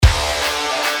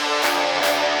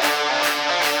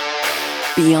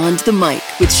Beyond the Mic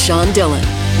with Sean Dillon.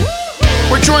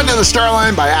 We're joined on the star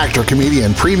line by actor,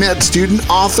 comedian, pre-med student,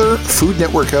 author, Food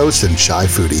Network host, and shy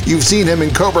foodie. You've seen him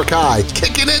in Cobra Kai,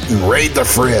 Kicking It, and Raid the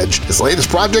Fridge. His latest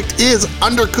project is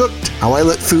Undercooked, How I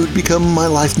Let Food Become My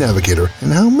Life Navigator,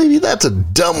 and how maybe that's a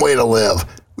dumb way to live.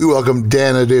 We welcome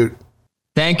Dan Ahdoot.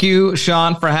 Thank you,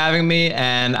 Sean, for having me.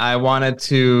 And I wanted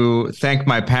to thank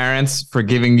my parents for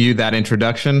giving you that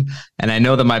introduction. And I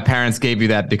know that my parents gave you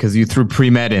that because you threw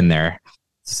pre-med in there.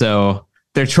 So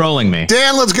they're trolling me.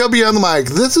 Dan, let's go beyond the mic.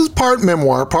 This is part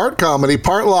memoir, part comedy,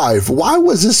 part live. Why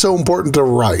was this so important to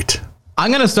write?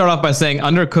 I'm going to start off by saying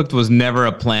Undercooked was never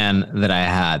a plan that I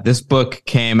had. This book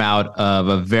came out of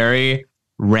a very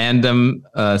random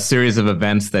series of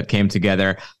events that came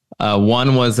together.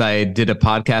 One was I did a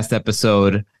podcast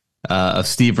episode of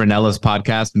Steve Rinella's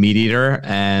podcast, Meat Eater,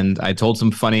 and I told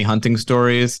some funny hunting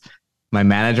stories. My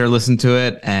manager listened to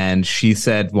it, and she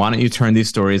said, why don't you turn these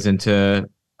stories into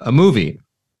a movie?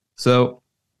 So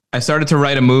I started to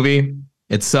write a movie.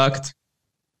 It sucked.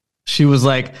 She was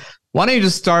like, why don't you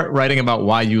just start writing about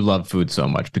why you love food so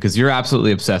much? Because you're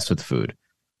absolutely obsessed with food.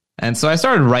 And so I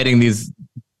started writing these,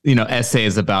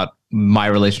 essays about my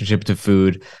relationship to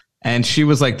food. And she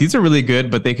was like, these are really good,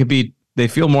 but they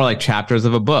feel more like chapters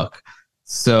of a book.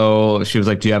 So she was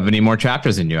like, do you have any more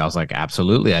chapters in you? I was like,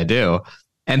 absolutely, I do.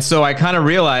 And so I kind of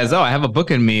realized, I have a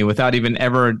book in me without even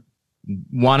ever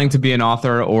wanting to be an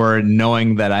author or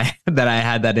knowing that I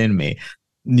had that in me.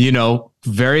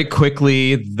 Very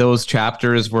quickly, those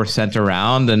chapters were sent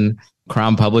around and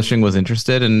Crown Publishing was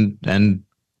interested. And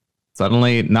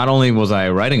suddenly, not only was I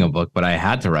writing a book, but I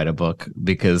had to write a book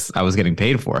because I was getting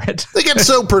paid for it. They get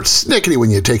so persnickety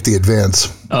when you take the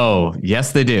advance. Oh,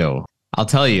 yes, they do. I'll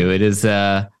tell you, it is...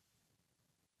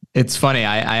 It's funny.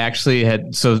 I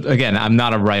actually so again, I'm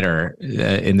not a writer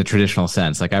in the traditional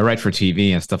sense. Like I write for TV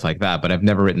and stuff like that, but I've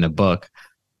never written a book.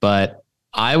 But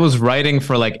I was writing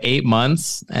for like 8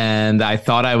 months and I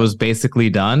thought I was basically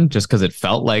done just because it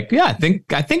felt like, I think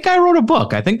I wrote a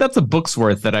book. I think that's a book's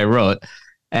worth that I wrote.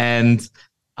 And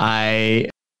I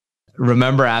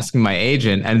remember asking my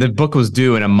agent, and the book was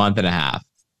due in a month and a half.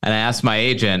 And I asked my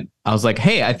agent, I was like,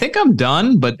 hey, I think I'm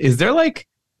done, but is there like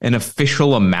an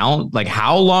official amount? Like,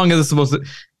 how long is it supposed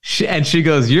to? And she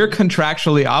goes, you're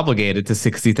contractually obligated to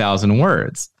 60,000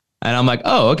 words. And I'm like,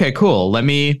 oh, okay, cool. Let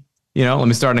me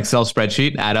start an Excel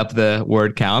spreadsheet, add up the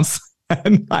word counts.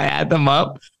 And I add them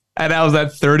up. And I was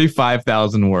at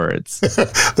 35,000 words.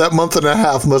 That month and a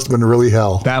half must have been really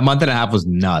hell. That month and a half was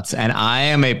nuts. And I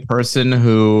am a person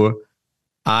who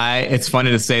it's funny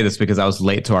to say this because I was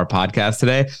late to our podcast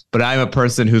today, but I'm a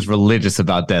person who's religious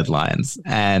about deadlines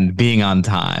and being on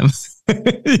time,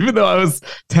 even though I was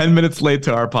 10 minutes late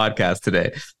to our podcast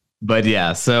today. But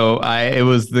yeah, so it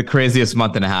was the craziest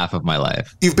month and a half of my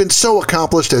life. You've been so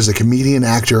accomplished as a comedian,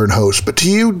 actor, and host, but to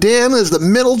you, Dan, as the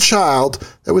middle child,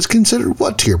 that was considered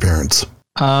what to your parents?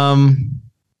 To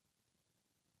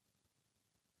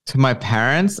my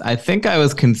parents, I think I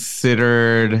was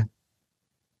considered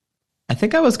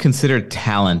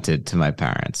talented to my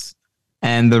parents.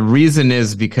 And the reason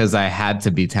is because I had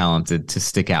to be talented to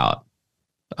stick out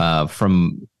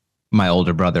from my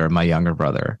older brother and my younger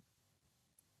brother.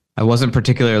 I wasn't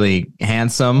particularly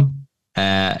handsome.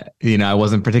 I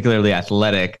wasn't particularly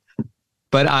athletic,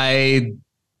 but I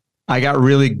got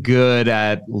really good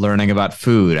at learning about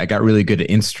food. I got really good at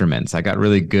instruments. I got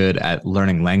really good at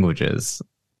learning languages.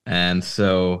 And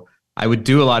so I would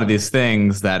do a lot of these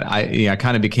things that I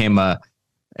kind of became a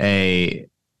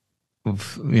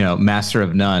master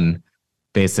of none,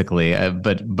 basically.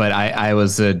 But I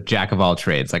was a jack of all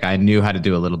trades. Like I knew how to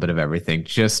do a little bit of everything,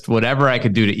 just whatever I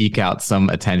could do to eke out some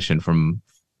attention from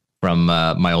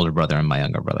my older brother and my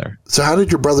younger brother. So how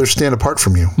did your brother stand apart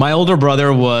from you? My older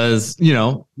brother was,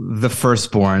 the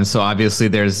firstborn. So obviously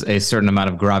there's a certain amount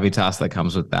of gravitas that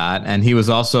comes with that. And he was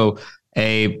also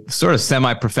a sort of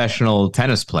semi-professional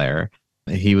tennis player.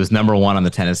 He was number one on the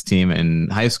tennis team in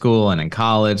high school and in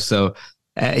college. So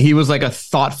he was like a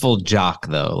thoughtful jock,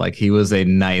 though. Like he was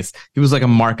like a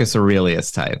Marcus Aurelius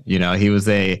type. He was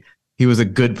a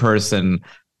good person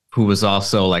who was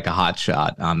also like a hot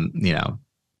shot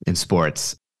in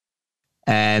sports.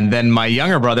 And then my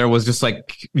younger brother was just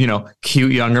like,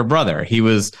 cute younger brother. He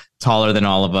was taller than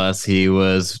all of us. He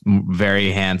was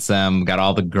very handsome, got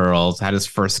all the girls, had his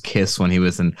first kiss when he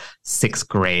was in 6th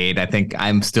grade. I think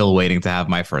I'm still waiting to have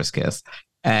my first kiss.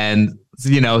 And,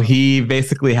 he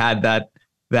basically had that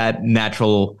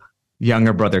natural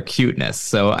younger brother cuteness.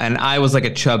 So, and I was like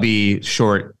a chubby,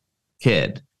 short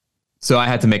kid. So I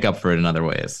had to make up for it in other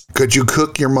ways. Could you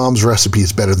cook your mom's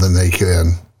recipes better than they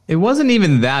can? It wasn't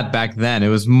even that back then. It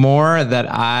was more that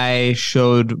I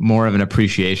showed more of an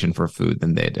appreciation for food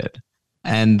than they did.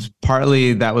 And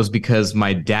partly that was because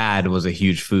my dad was a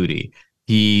huge foodie.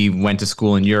 He went to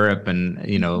school in Europe and,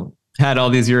 you know, had all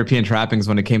these European trappings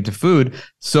when it came to food.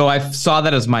 So I saw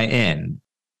that as my in.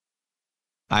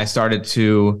 I started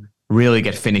to really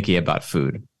get finicky about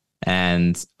food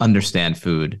and understand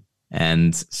food.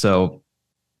 And so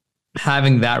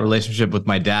having that relationship with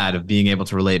my dad of being able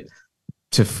to relate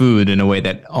to food in a way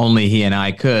that only he and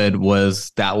I could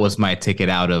was my ticket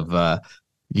out of,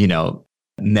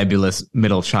 nebulous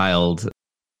middle child,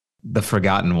 the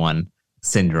forgotten one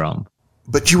syndrome.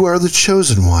 But you are the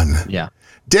chosen one. Yeah.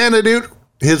 Dan Ahdoot,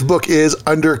 his book is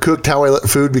Undercooked: How I Let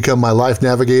Food Become My Life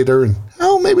Navigator. And,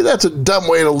 maybe that's a dumb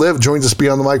way to live. Joins us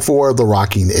Beyond the Mic for The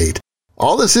Rocking 8.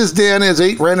 All this is, Dan, is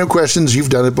 8 random questions. You've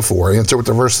done it before. Answer with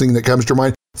the first thing that comes to your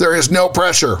mind. There is no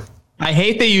pressure. I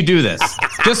hate that you do this.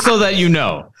 Just so that you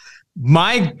know.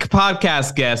 My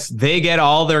podcast guests, they get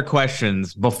all their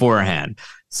questions beforehand.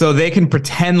 So they can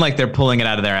pretend like they're pulling it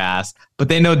out of their ass, but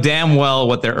they know damn well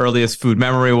what their earliest food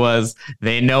memory was.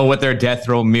 They know what their death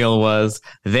row meal was.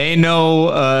 They know,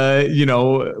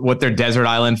 what their desert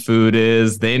island food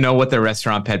is. They know what their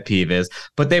restaurant pet peeve is.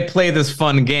 But they play this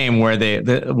fun game where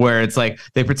where it's like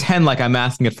they pretend like I'm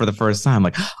asking it for the first time.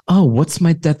 Like, oh, what's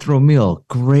my death row meal?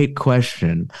 Great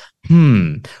question.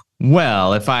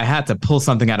 Well, if I had to pull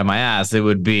something out of my ass, it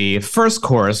would be first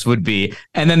course would be,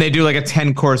 and then they do like a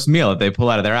 10-course meal that they pull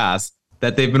out of their ass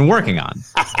that they've been working on.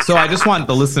 So I just want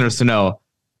the listeners to know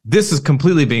this is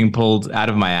completely being pulled out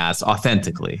of my ass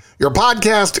authentically. Your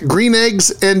podcast, Green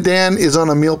Eggs and Dan, is on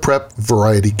a meal prep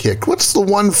variety kick. What's the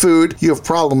one food you have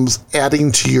problems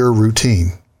adding to your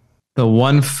routine? The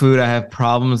one food I have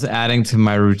problems adding to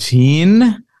my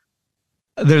routine?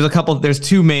 There's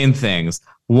 2 main things.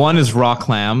 One is raw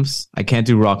clams. I can't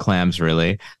do raw clams,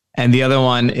 really. And the other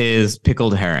one is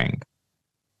pickled herring.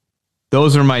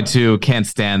 Those are my 2 can't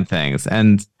stand things.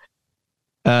 And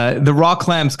the raw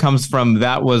clams comes from,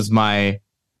 that was my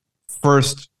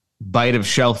first bite of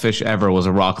shellfish ever, was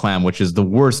a raw clam, which is the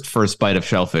worst first bite of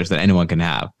shellfish that anyone can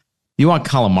have. You want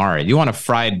calamari. You want a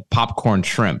fried popcorn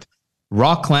shrimp.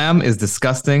 Raw clam is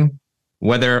disgusting,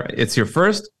 whether it's your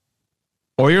first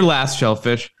or your last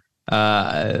shellfish.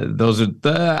 Those are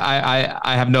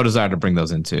I have no desire to bring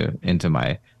those into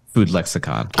my food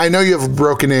lexicon. I know you have a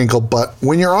broken ankle, but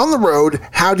when you're on the road,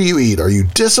 how do you eat? Are you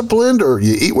disciplined, or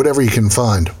you eat whatever you can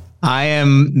find? I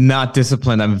am not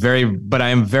disciplined. But I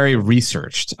am very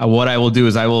researched. What I will do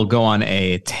is I will go on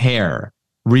a tear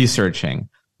researching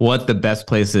what the best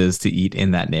place is to eat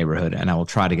in that neighborhood, and I will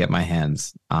try to get my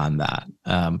hands on that.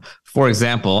 For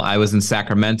example, I was in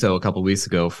Sacramento a couple of weeks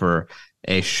ago for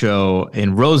a show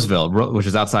in Roseville, which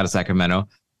is outside of Sacramento.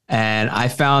 And I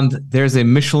found there's a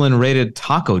Michelin-rated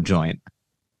taco joint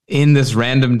in this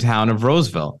random town of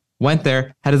Roseville. Went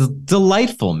there, had a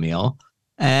delightful meal.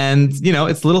 And,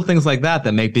 it's little things like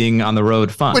that make being on the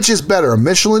road fun. Which is better, a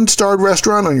Michelin-starred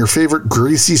restaurant on your favorite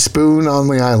greasy spoon on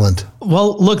the island?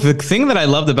 Well, look, the thing that I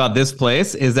loved about this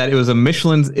place is that it was a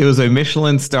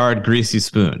Michelin-starred greasy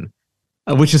spoon,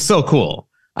 which is so cool.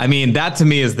 I mean, that to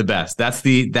me is the best.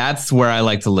 That's where I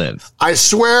like to live. I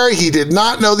swear he did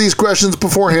not know these questions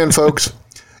beforehand, folks.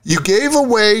 You gave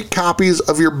away copies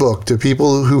of your book to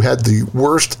people who had the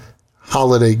worst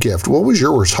holiday gift. What was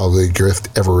your worst holiday gift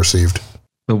ever received?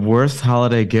 The worst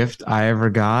holiday gift I ever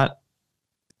got?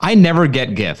 I never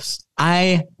get gifts.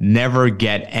 I never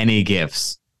get any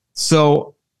gifts.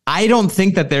 So I don't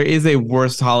think that there is a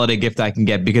worst holiday gift I can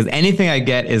get, because anything I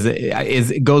get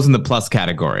is goes in the plus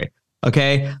category.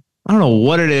 Okay, I don't know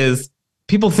what it is.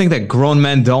 People think that grown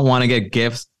men don't want to get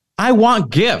gifts. I want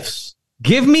gifts.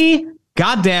 Give me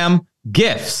goddamn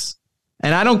gifts.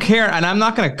 And I don't care. And I'm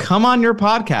not going to come on your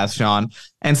podcast, Sean,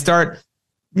 and start,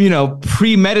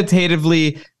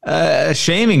 premeditatively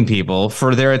shaming people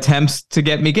for their attempts to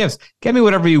get me gifts. Get me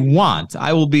whatever you want.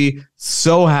 I will be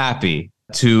so happy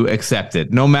to accept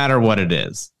it, no matter what it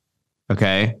is.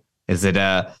 Okay, is it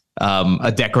a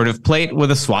decorative plate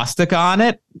with a swastika on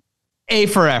it? A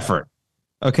for effort.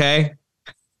 Okay.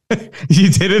 You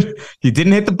didn't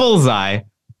hit the bullseye,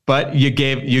 but you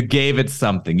gave it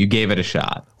something. You gave it a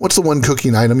shot. What's the one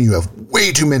cooking item you have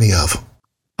way too many of?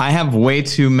 I have way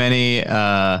too many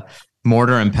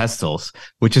mortar and pestles,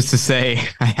 which is to say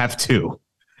I have 2.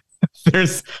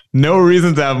 There's no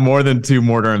reason to have more than 2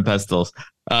 mortar and pestles.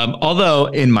 Although,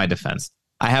 in my defense,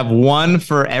 I have 1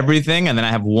 for everything, and then I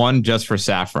have 1 just for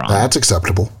saffron. That's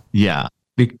acceptable. Yeah.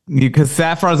 Because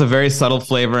saffron is a very subtle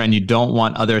flavor, and you don't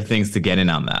want other things to get in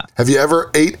on that. Have you ever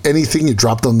ate anything you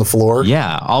dropped on the floor?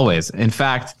 Yeah, always. In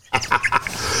fact,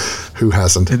 Who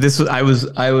hasn't? I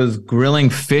was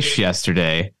grilling fish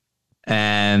yesterday,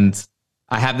 and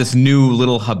I have this new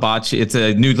little hibachi. It's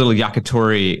a new little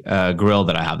yakitori grill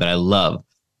that I have that I love.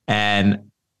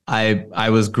 And I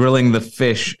was grilling the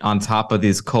fish on top of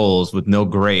these coals with no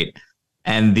grate.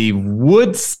 And the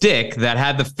wood stick that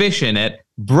had the fish in it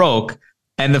broke,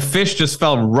 and the fish just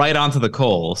fell right onto the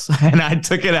coals. And I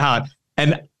took it out,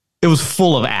 and it was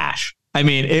full of ash. I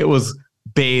mean, it was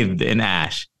bathed in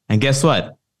ash. And guess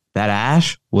what? That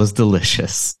ash was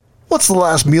delicious. What's the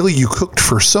last meal you cooked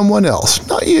for someone else?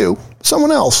 Not you,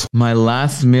 someone else. My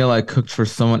last meal I cooked for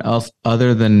someone else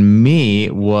other than me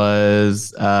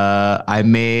was I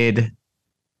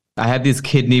had these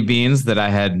kidney beans that I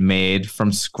had made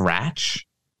from scratch.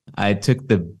 I took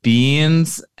the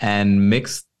beans and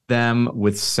mixed them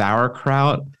with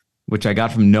sauerkraut, which I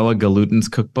got from Noah Galutin's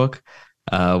cookbook,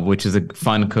 which is a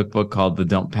fun cookbook called the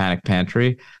Don't Panic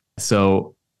Pantry.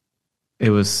 So it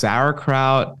was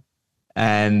sauerkraut,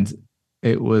 and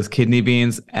it was kidney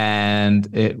beans, and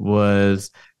it was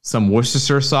some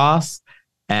Worcestershire sauce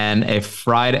and a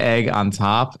fried egg on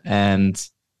top. And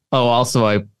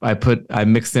also I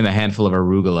mixed in a handful of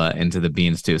arugula into the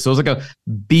beans too. So it was like a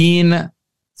bean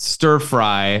stir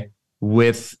fry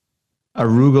with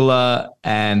arugula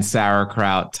and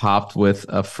sauerkraut topped with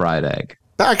a fried egg.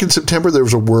 Back in September, there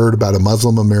was a word about a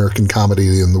Muslim American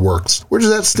comedy in the works. Where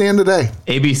does that stand today?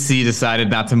 ABC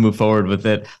decided not to move forward with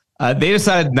it. They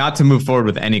decided not to move forward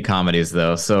with any comedies,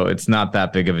 though, so it's not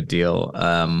that big of a deal.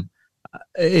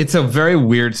 It's a very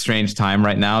weird, strange time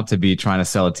right now to be trying to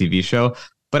sell a TV show.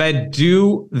 But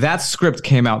that script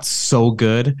came out so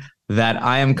good that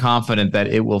I am confident that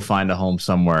it will find a home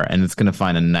somewhere, and it's going to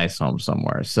find a nice home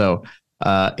somewhere. So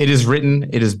it is written.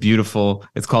 It is beautiful.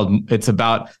 It's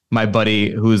about my buddy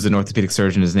who is an orthopedic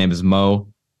surgeon. His name is Mo,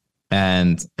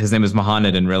 and his name is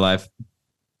Mohammed in real life.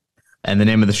 And the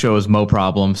name of the show is Mo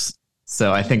Problems.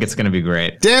 So I think it's going to be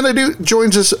great. Dan Ahdoot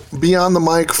joins us beyond the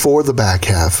mic for the back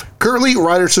half. Currently,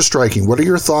 writers are striking. What are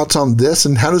your thoughts on this,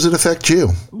 and how does it affect you?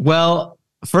 Well,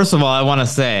 first of all, I want to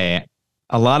say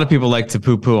a lot of people like to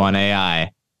poo-poo on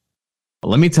AI.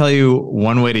 Let me tell you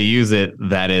one way to use it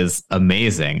that is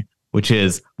amazing, which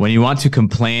is when you want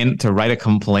to write a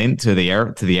complaint to the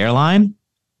airline,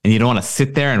 and you don't want to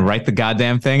sit there and write the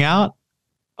goddamn thing out.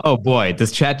 Oh boy,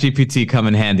 does ChatGPT come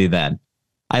in handy then?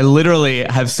 I literally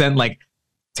have sent like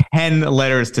 10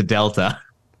 letters to Delta.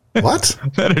 What?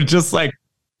 That are just like,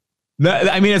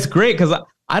 I mean, it's great because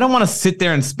I don't want to sit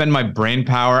there and spend my brain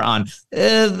power on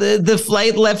the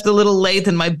flight left a little late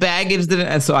and my baggage didn't.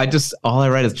 And so all I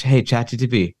write is, hey,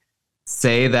 ChatGPT,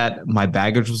 say that my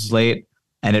baggage was late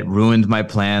and it ruined my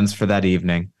plans for that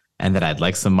evening and that I'd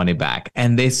like some money back.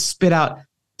 And they spit out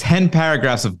 10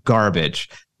 paragraphs of garbage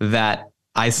that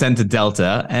I send to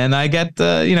Delta, and I get,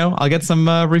 I'll get some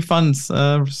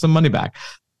refunds, some money back.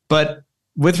 But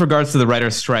with regards to the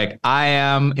writer's strike, I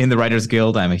am in the Writers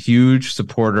Guild. I'm a huge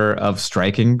supporter of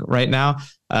striking right now.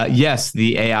 Yes,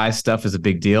 the AI stuff is a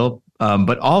big deal,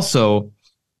 but also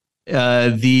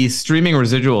the streaming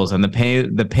residuals and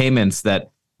the payments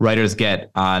that writers get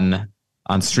on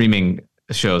streaming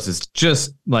shows is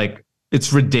just like,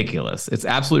 it's ridiculous. It's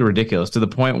absolutely ridiculous, to the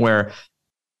point where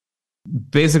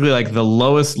basically like the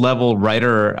lowest level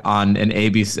writer on an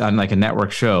ABC, on like a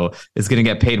network show, is going to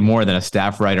get paid more than a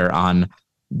staff writer on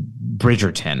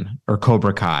Bridgerton or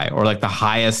Cobra Kai, or like the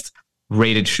highest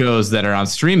rated shows that are on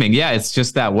streaming. Yeah, it's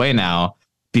just that way now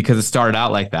because it started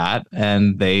out like that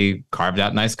and they carved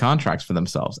out nice contracts for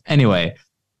themselves. Anyway,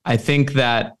 I think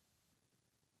that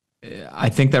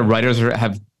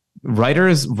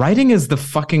writing is the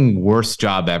fucking worst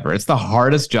job ever. It's the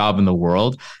hardest job in the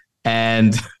world.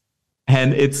 And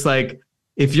it's like,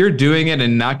 if you're doing it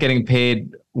and not getting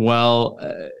paid well,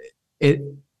 it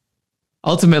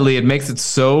ultimately makes it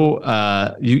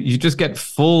so you just get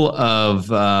full of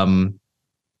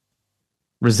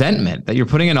resentment that you're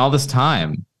putting in all this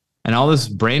time and all this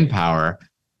brain power,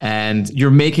 and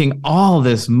you're making all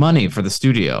this money for the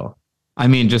studio. I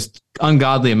mean, just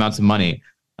ungodly amounts of money.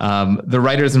 The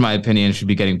writers, in my opinion, should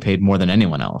be getting paid more than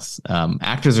anyone else.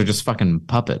 Actors are just fucking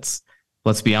puppets.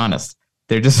 Let's be honest.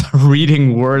 They're just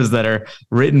reading words that are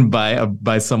written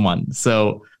by someone.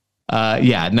 So,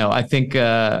 I think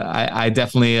I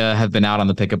definitely have been out on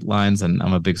the pickup lines, and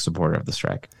I'm a big supporter of the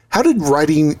strike. How did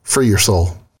writing free your soul?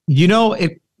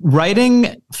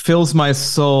 Writing fills my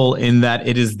soul in that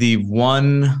it was the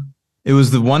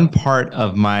one part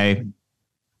of my,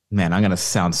 man, I'm going to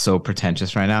sound so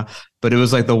pretentious right now, but it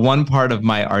was like the one part of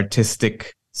my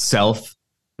artistic self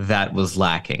that was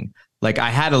lacking. Like,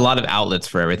 I had a lot of outlets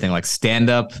for everything. Like,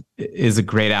 stand-up is a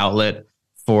great outlet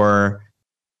for,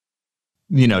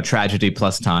 tragedy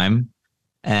plus time.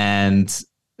 and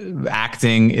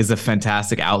acting is a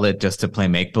fantastic outlet just to play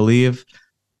make believe.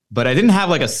 But I didn't have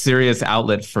like a serious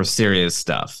outlet for serious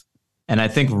stuff. And I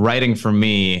think writing for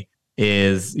me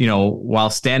is, while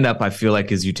stand up, I feel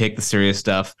like is you take the serious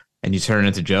stuff and you turn it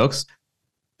into jokes,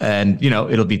 and,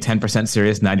 it'll be 10%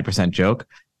 serious, 90% joke.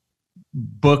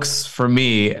 Books for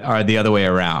me are the other way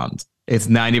around. It's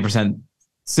 90%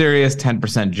 serious,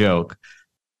 10% joke.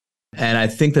 And I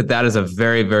think that is a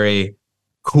very, very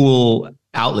cool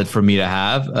outlet for me to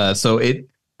have. So it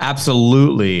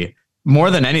absolutely, more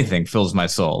than anything, fills my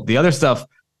soul. The other stuff,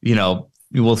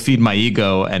 will feed my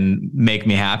ego and make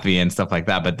me happy and stuff like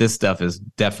that. But this stuff is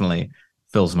definitely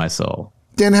fills my soul.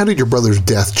 Dan, how did your brother's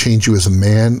death change you as a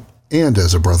man and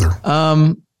as a brother?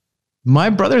 My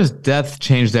brother's death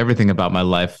changed everything about my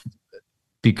life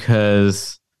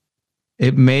because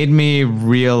it made me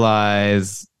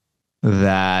realize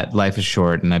that life is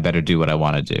short and I better do what I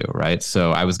want to do, right?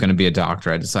 So I was going to be a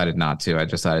doctor. I decided not to. I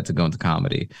decided to go into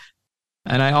comedy.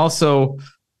 And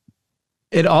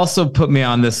it also put me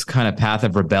on this kind of path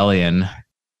of rebellion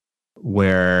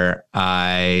where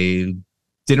I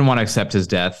didn't want to accept his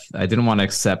death. I didn't want to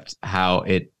accept how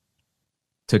it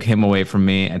took him away from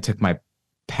me and took my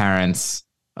parents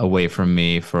away from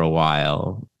me for a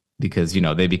while because,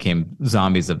 they became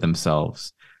zombies of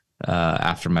themselves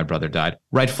after my brother died.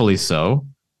 Rightfully so.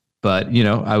 But,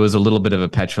 I was a little bit of a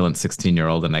petulant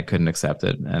 16-year-old and I couldn't accept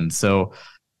it. And so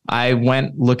I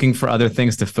went looking for other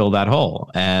things to fill that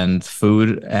hole, and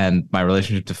food and my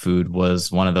relationship to food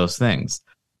was one of those things.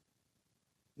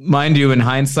 Mind you, in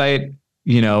hindsight,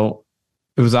 it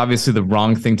was obviously the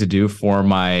wrong thing to do for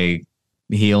my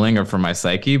healing or for my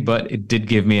psyche, but it did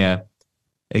give me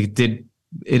it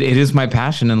is my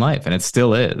passion in life, and it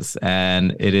still is.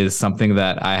 And it is something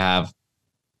that I have,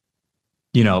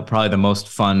 probably the most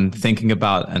fun thinking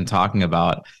about and talking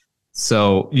about.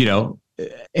 So,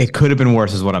 it could have been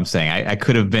worse is what I'm saying. I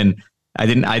could have been, I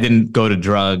didn't go to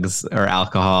drugs or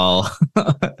alcohol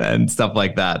and stuff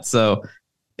like that. So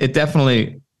it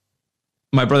definitely,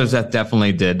 my brother's death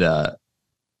definitely did,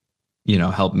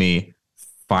 help me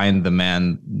find the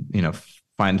man,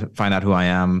 find out who I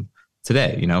am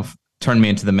today, turn me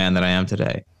into the man that I am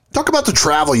today. Talk about the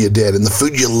travel you did and the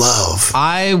food you love.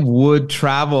 I would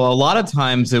travel. A lot of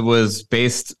times it was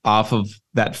based off of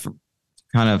that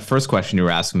kind of first question you were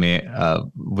asking me,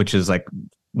 which is like,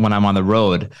 when I'm on the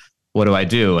road, what do I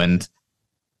do? And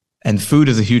food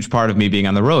is a huge part of me being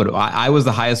on the road. I was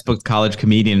the highest booked college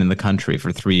comedian in the country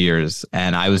for 3 years,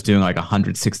 and I was doing like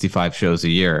 165 shows a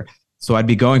year. So I'd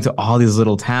be going to all these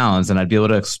little towns and I'd be able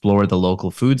to explore the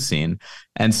local food scene.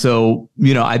 And so,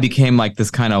 I became like this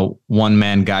kind of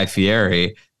one-man Guy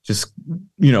Fieri, just,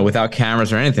 without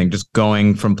cameras or anything, just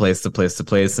going from place to place to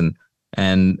place and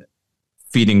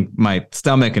feeding my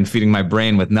stomach and feeding my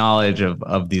brain with knowledge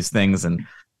of these things.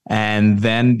 And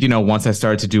then, once I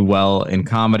started to do well in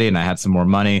comedy and I had some more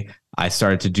money, I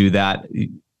started to do that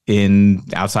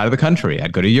outside of the country.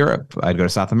 I'd go to Europe, I'd go to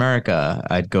South America,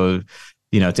 I'd go,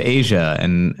 to Asia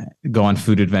and go on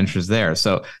food adventures there.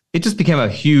 So it just became a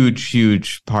huge,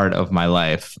 huge part of my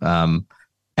life.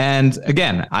 And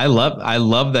again, I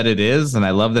love that it is, and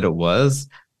I love that it was.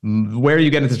 Where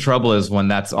you get into trouble is when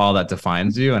that's all that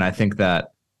defines you. And I think I'm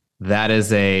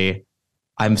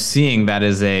seeing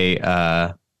it's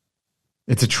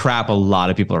a trap a lot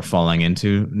of people are falling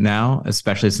into now,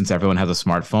 especially since everyone has a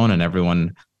smartphone and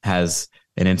everyone has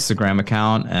an Instagram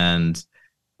account, and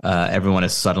everyone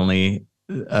is suddenly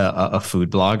a food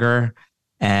blogger.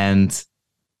 And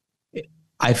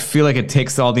I feel like it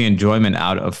takes all the enjoyment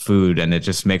out of food, and it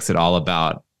just makes it all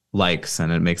about likes, and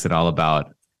it makes it all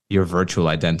about your virtual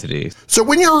identity. So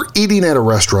when you're eating at a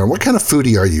restaurant, what kind of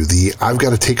foodie are you? The I've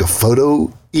got to take a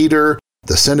photo eater,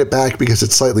 the send it back because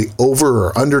it's slightly over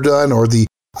or underdone, or the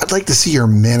I'd like to see your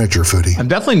manager foodie? I'm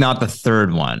definitely not the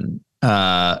third one.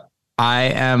 I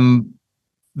am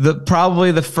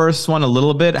probably the first one a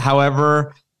little bit.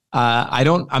 However,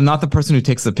 I'm not the person who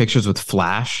takes the pictures with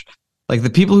flash. Like the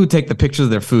people who take the pictures of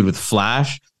their food with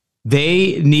flash,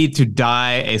 they need to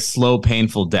die a slow,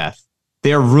 painful death.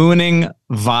 They're ruining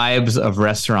vibes of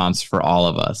restaurants for all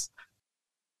of us.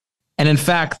 And in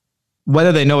fact,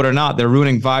 whether they know it or not, they're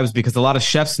ruining vibes because a lot of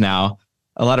chefs now,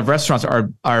 a lot of restaurants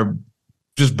are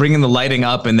just bringing the lighting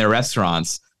up in their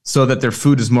restaurants so that their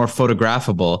food is more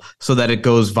photographable, so that it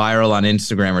goes viral on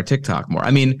Instagram or TikTok more.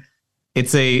 I mean,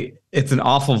 it's an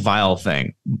awful, vile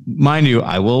thing. Mind you,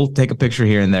 I will take a picture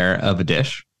here and there of a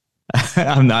dish.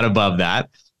 I'm not above that.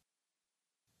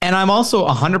 And I'm also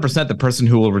 100% the person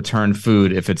who will return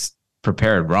food if it's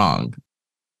prepared wrong.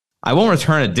 I won't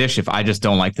return a dish if I just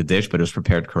don't like the dish, but it was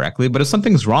prepared correctly. But if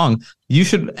something's wrong,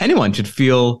 anyone should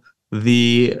feel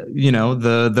the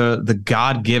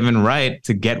God-given right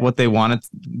to get what they wanted,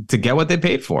 to get what they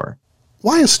paid for.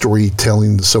 Why is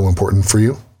storytelling so important for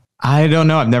you? I don't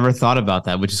know. I've never thought about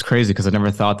that, which is crazy because I never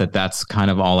thought that that's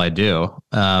kind of all I do.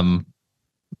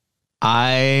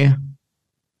 It's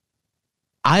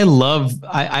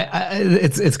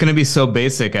going to be so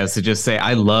basic as to just say,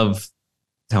 I love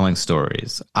telling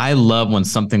stories. I love when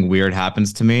something weird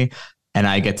happens to me and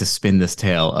I get to spin this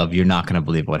tale of, you're not going to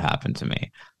believe what happened to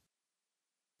me.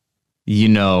 You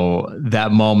know,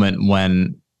 that moment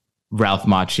when Ralph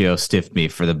Macchio stiffed me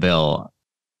for the bill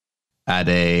at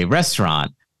a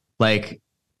restaurant. Like,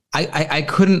 I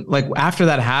couldn't, like, after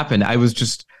that happened, I was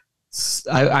just,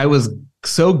 I was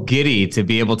so giddy to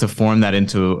be able to form that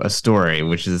into a story,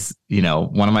 which is, you know,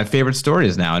 one of my favorite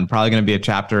stories now and probably going to be a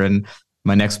chapter in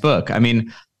my next book. I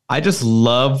mean, I just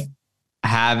love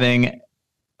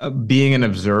being an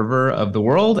observer of the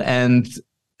world and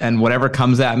whatever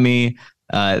comes at me,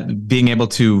 being able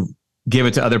to give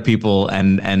it to other people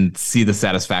and see the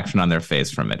satisfaction on their face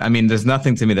from it. I mean, there's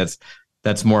nothing to me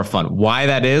that's more fun. Why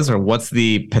that is, or what's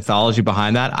the pathology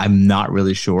behind that, I'm not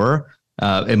really sure.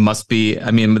 It must be, I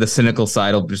mean, the cynical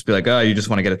side will just be like, oh, you just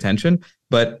want to get attention.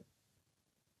 But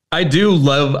I do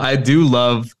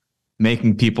love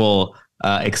making people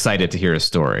excited to hear a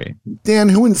story. Dan,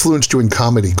 who influenced you in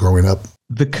comedy growing up?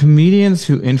 The comedians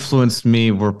who influenced me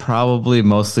were probably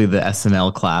mostly the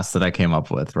SNL class that I came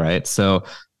up with, right? So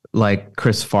like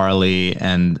Chris Farley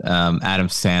and Adam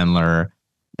Sandler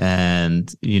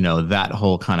and, you know, that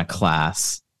whole kind of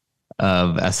class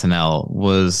of SNL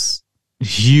was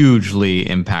hugely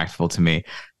impactful to me.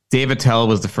 Dave Attell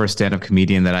was the first stand-up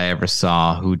comedian that I ever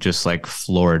saw who just like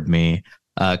floored me.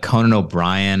 Conan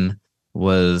O'Brien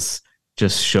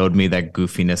just showed me that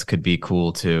goofiness could be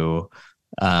cool too.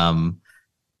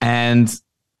 And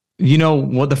you know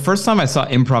what? The first time I saw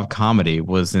improv comedy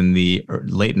was in the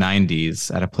late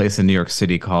 90s at a place in New York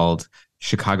City called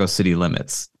Chicago City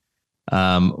Limits.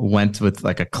 Went with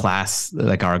like a class,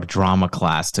 like our drama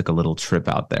class, took a little trip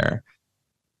out there.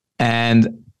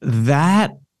 And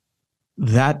that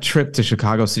trip to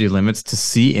Chicago City Limits to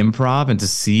see improv and to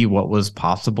see what was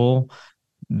possible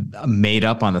made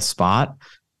up on the spot,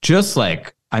 just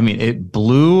like, I mean, it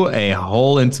blew a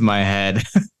hole into my head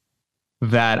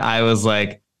that I was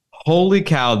like, holy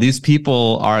cow, these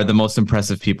people are the most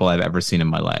impressive people I've ever seen in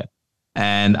my life.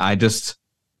 And I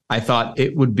thought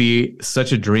it would be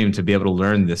such a dream to be able to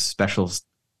learn this special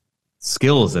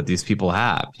skills that these people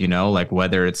have, you know, like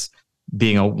whether it's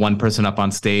being one person up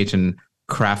on stage and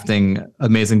crafting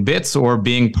amazing bits or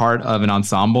being part of an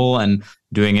ensemble and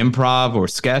doing improv or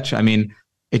sketch. I mean,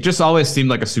 it just always seemed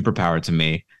like a superpower to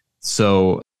me.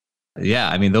 So yeah,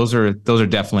 I mean, those are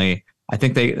definitely, I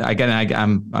think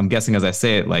I'm guessing as I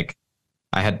say it, like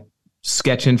I had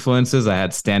sketch influences, I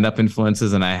had stand-up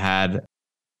influences, and I had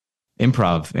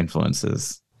improv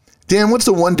influences. Dan, what's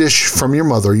the one dish from your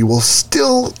mother you will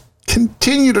still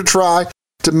continue to try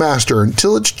to master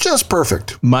until it's just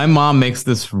perfect? My mom makes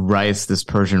this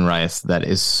Persian rice that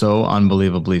is so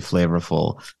unbelievably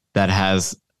flavorful, that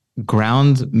has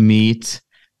ground meat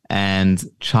and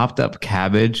chopped up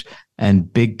cabbage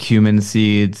and big cumin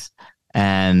seeds.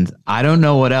 And I don't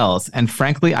know what else. And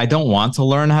frankly, I don't want to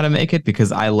learn how to make it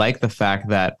because I like the fact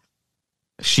that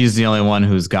she's the only one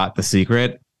who's got the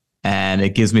secret. And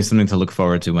it gives me something to look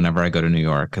forward to whenever I go to New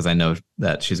York because I know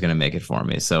that she's going to make it for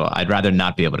me. So I'd rather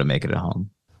not be able to make it at home.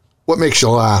 What makes you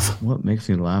laugh? What makes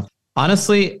me laugh?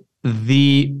 Honestly,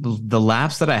 the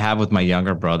laughs that I have with my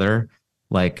younger brother,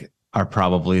 like, are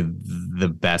probably the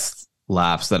best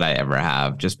laughs that I ever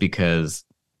have, just because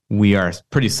we are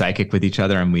pretty psychic with each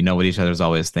other and we know what each other's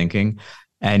always thinking.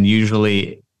 And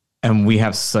we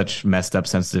have such messed up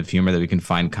sensitive humor that we can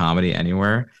find comedy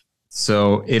anywhere.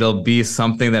 So it'll be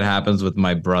something that happens with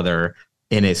my brother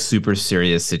in a super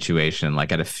serious situation,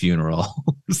 like at a funeral,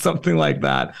 something like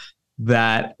that,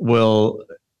 that will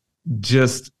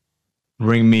just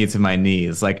bring me to my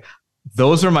knees. Like,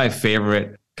 those are my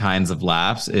favorite kinds of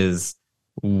laughs, is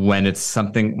when there's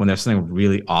something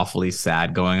really awfully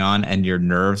sad going on and your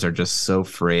nerves are just so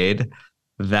frayed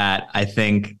that I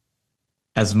think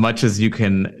as much as you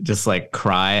can just like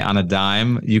cry on a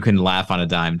dime, you can laugh on a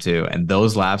dime too. And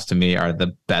those laughs to me are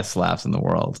the best laughs in the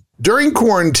world. During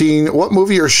quarantine, what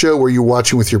movie or show were you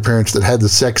watching with your parents that had the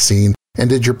sex scene? And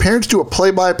did your parents do a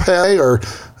play-by-play or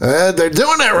they're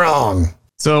doing it wrong?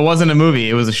 So it wasn't a movie.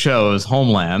 It was a show. It was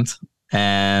Homeland.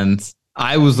 And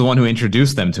I was the one who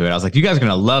introduced them to it. I was like, you guys are going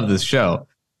to love this show.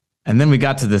 And then we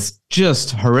got to this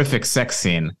just horrific sex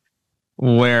scene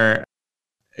where,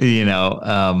 you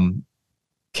know,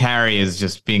 Carrie is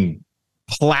just being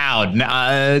plowed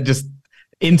just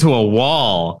into a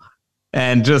wall.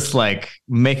 and just like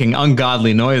making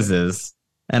ungodly noises.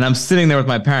 And I'm sitting there with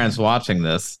my parents watching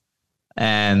this,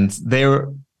 and they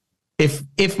were,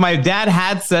 if my dad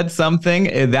had said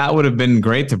something, that would have been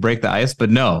great to break the ice, but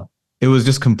no, it was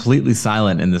just completely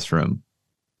silent in this room.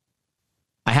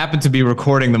 I happened to be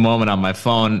recording the moment on my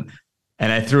phone,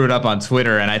 and I threw it up on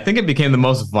Twitter, and I think it became the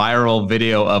most viral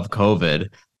video of COVID.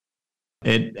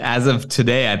 It, as of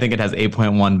today, I think it has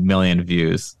 8.1 million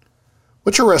views.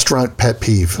 What's your restaurant pet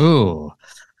peeve? Ooh.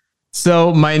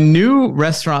 So my new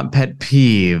restaurant pet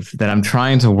peeve that I'm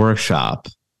trying to workshop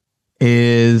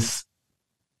is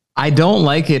I don't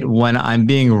like it when I'm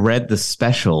being read the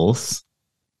specials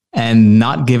and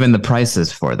not given the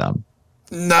prices for them.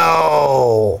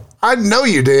 No, I know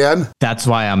you, Dan. That's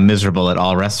why I'm miserable at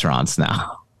all restaurants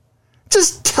now.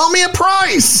 Just tell me a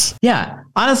price. Yeah,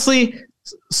 honestly,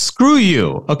 screw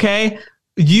you, okay?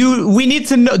 We need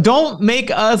to know. Don't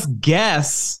make us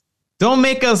guess. Don't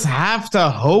make us have to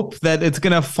hope that it's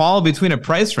going to fall between a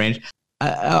price range.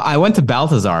 I went to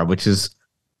Balthazar, which is,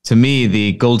 to me,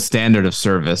 the gold standard of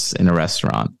service in a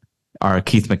restaurant. Are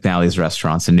Keith McNally's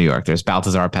restaurants in New York. There's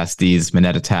Balthazar Pastis,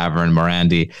 Minetta Tavern,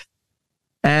 Morandi.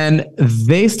 And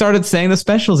they started saying the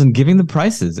specials and giving the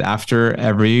prices after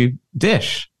every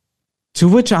dish. To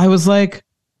which I was like,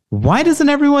 why doesn't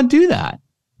everyone do that?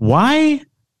 Why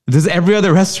does every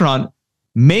other restaurant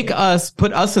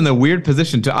put us in the weird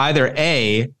position to either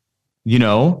A,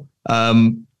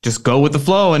 just go with the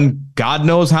flow and God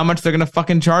knows how much they're going to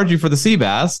fucking charge you for the sea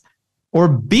bass, or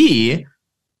B,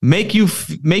 make you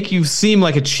seem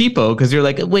like a cheapo because you're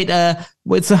like, wait,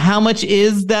 so how much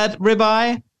is that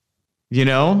ribeye?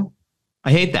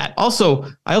 I hate that. Also,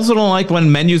 I also don't like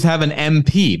when menus have an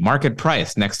MP, market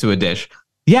price, next to a dish.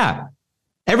 Yeah,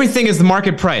 everything is the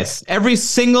market price. Every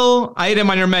single item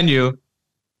on your menu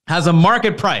has a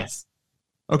market price.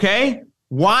 Okay?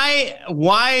 Why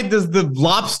does the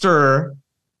lobster,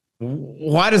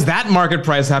 why does that market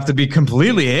price have to be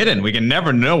completely hidden? We can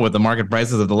never know what the market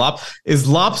price is of the lobster. Is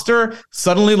lobster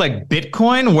suddenly like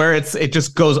Bitcoin where it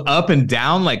just goes up and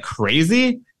down like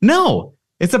crazy? No,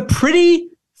 it's a pretty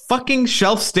fucking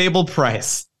shelf-stable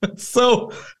price.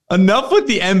 So enough with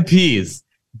the MPs.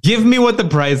 Give me what the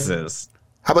price is.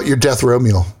 How about your death row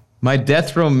meal? My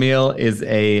death row meal is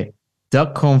a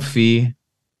duck confit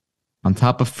on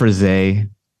top of frisée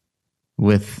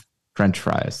with French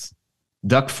fries.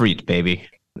 Duck frite, baby.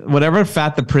 Whatever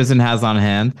fat the prison has on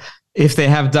hand, if they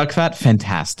have duck fat,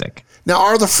 fantastic. Now,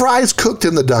 are the fries cooked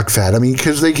in the duck fat? I mean,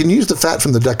 because they can use the fat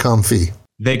from the duck confit.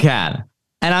 They can.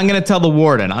 And I'm going to tell the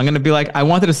warden, I'm going to be like, I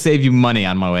wanted to save you money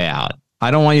on my way out.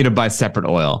 I don't want you to buy separate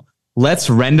oil.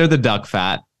 Let's render the duck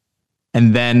fat,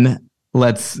 and then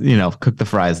let's, cook the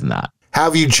fries in that. How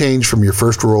have you changed from your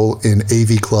first role in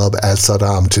AV Club as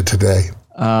Saddam to today?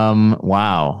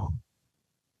 Wow.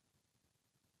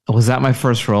 Was that my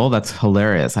first role? That's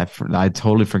hilarious. I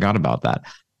totally forgot about that.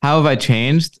 How have I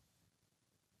changed?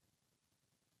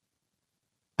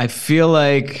 I feel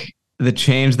like the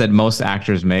change that most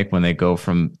actors make when they go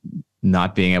from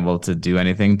not being able to do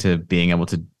anything to being able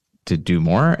to do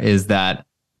more is that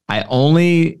I'm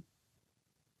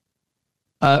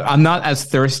not as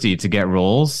thirsty to get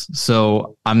roles.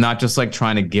 So I'm not just like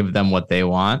trying to give them what they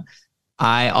want.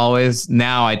 I always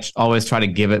try to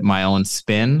give it my own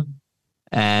spin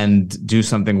and do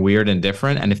something weird and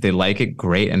different. And if they like it,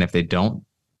 great. And if they don't,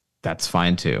 that's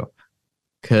fine too.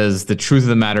 Because the truth of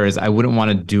the matter is I wouldn't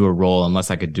want to do a role unless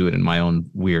I could do it in my own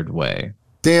weird way.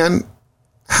 Dan,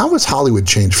 how has Hollywood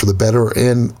changed for the better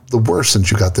and the worse since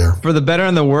you got there? For the better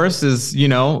and the worse is,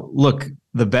 look,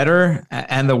 the better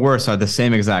and the worse are the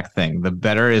same exact thing. The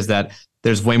better is that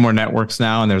there's way more networks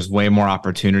now and there's way more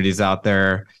opportunities out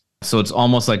there. So it's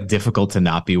almost like difficult to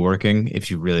not be working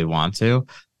if you really want to.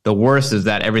 The worst is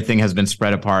that everything has been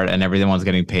spread apart and everyone's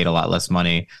getting paid a lot less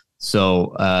money.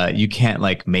 So you can't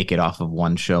like make it off of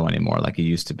one show anymore like it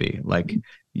used to be. Like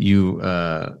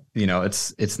it's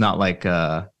not like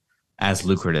as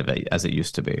lucrative as it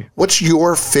used to be. What's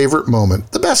your favorite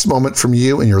moment, the best moment from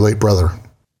you and your late brother?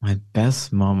 My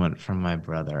best moment from my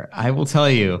brother. I will tell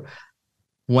you,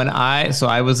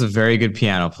 I was a very good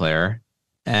piano player,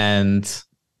 and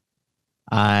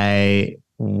I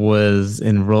was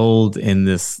enrolled in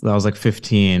this. I was like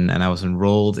 15, and I was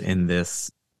enrolled in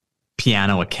this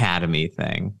piano academy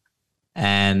thing.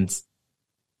 And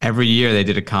every year they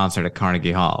did a concert at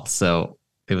Carnegie Hall. So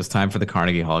it was time for the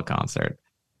Carnegie Hall concert.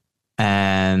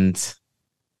 And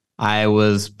I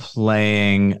was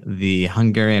playing the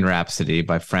Hungarian Rhapsody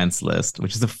by Franz Liszt,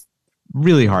 which is a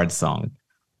really hard song.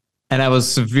 And I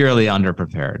was severely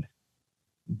underprepared.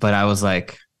 But I was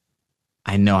like,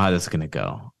 I know how this is going to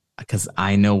go because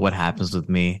I know what happens with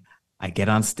me. I get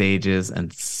on stages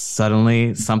and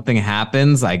suddenly something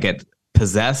happens. I get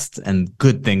possessed and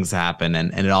good things happen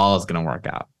and it all is going to work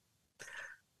out.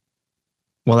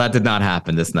 Well, that did not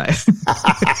happen this night.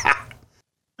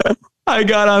 I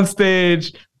got on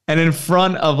stage and in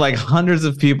front of like hundreds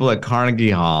of people at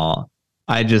Carnegie Hall,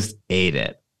 I just ate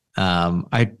it.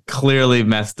 I clearly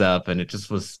messed up and it just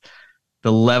was,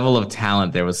 the level of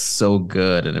talent there was so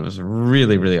good and it was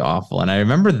really, really awful. And I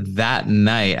remember that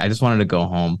night, I just wanted to go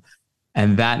home.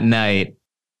 And that night,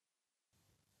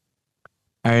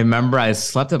 I remember I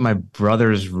slept at my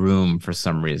brother's room for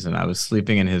some reason. I was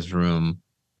sleeping in his room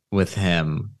with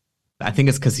him. I think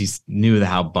it's because he knew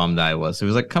how bummed I was. So he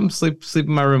was like, come sleep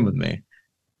in my room with me.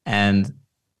 And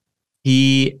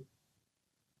he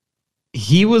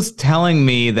was telling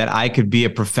me that I could be a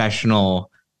professional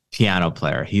piano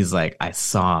player. He's like, I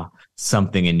saw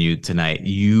something in you tonight.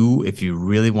 If you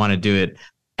really want to do it.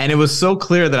 And it was so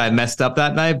clear that I messed up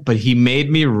that night, but he made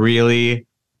me really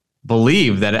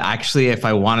believe that actually, if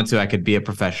I wanted to, I could be a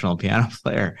professional piano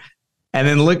player. And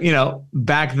then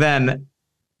back then,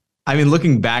 I mean,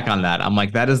 looking back on that, I'm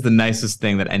like, that is the nicest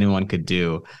thing that anyone could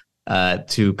do,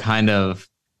 to kind of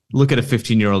look at a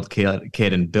 15-year-old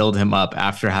kid and build him up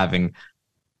after having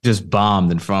just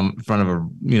bombed in front of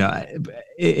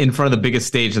the biggest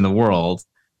stage in the world.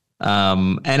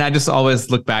 And I just always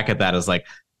look back at that as like,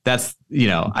 that's,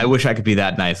 I wish I could be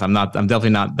that nice. I'm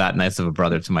definitely not that nice of a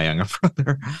brother to my younger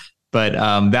brother, but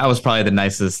that was probably the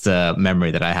nicest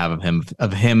memory that I have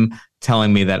of him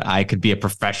telling me that I could be a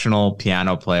professional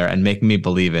piano player and making me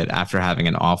believe it after having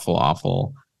an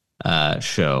awful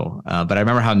show. But I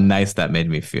remember how nice that made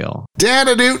me feel. Dan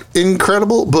Ahdoot,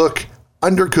 incredible book,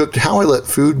 Undercooked, How I Let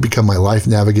Food Become My Life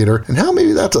Navigator, and how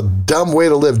maybe that's a dumb way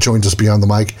to live, joins us beyond the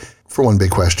mic for one big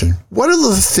question. What are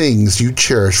the things you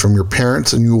cherish from your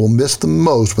parents and you will miss the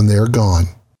most when they are gone?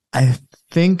 I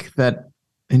think that,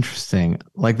 interesting,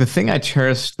 like the thing I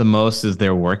cherish the most is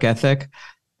their work ethic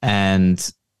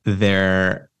and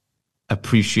their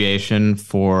appreciation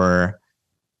for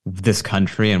this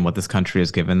country and what this country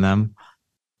has given them.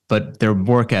 But their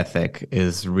work ethic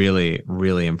is really,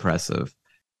 really impressive.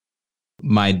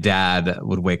 My dad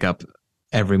would wake up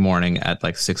every morning at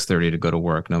like 6:30 to go to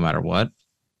work, no matter what.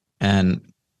 And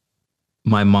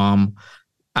my mom,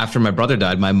 after my brother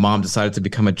died, my mom decided to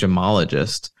become a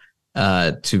gemologist,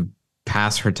 to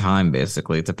pass her time,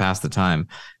 basically, to pass the time,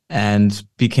 and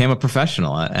became a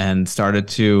professional and started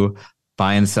to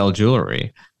buy and sell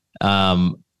jewelry.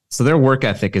 So their work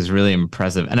ethic is really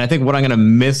impressive. And I think what I'm going to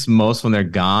miss most when they're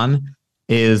gone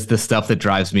is the stuff that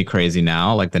drives me crazy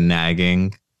now, like the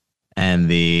nagging and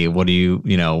the, when are you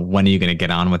going to get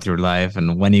on with your life?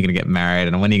 And when are you going to get married?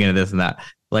 And when are you going to this and that?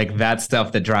 Like that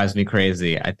stuff that drives me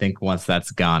crazy. I think once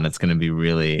that's gone, that's going to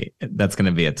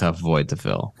be a tough void to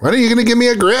fill. When are you going to give me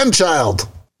a grandchild?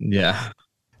 Yeah.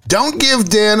 Don't Give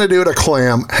Dan Ahdoot a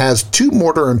Clam has 2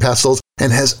 mortar and pestles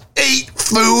and has 8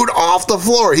 food off the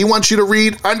floor. He wants you to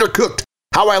read Undercooked,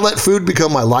 How I Let Food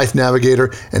Become My Life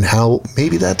Navigator, and how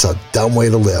maybe that's a dumb way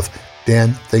to live.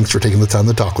 Dan, thanks for taking the time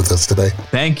to talk with us today.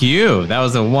 Thank you. That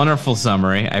was a wonderful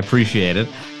summary. I appreciate it.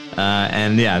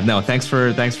 Thanks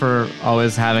for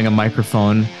always having a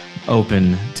microphone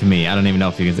open to me. I don't even know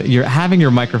if you can say, you're having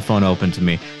your microphone open to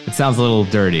me. It sounds a little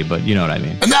dirty, but you know what I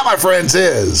mean. And that, my friends,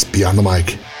 is Beyond the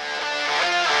Mic.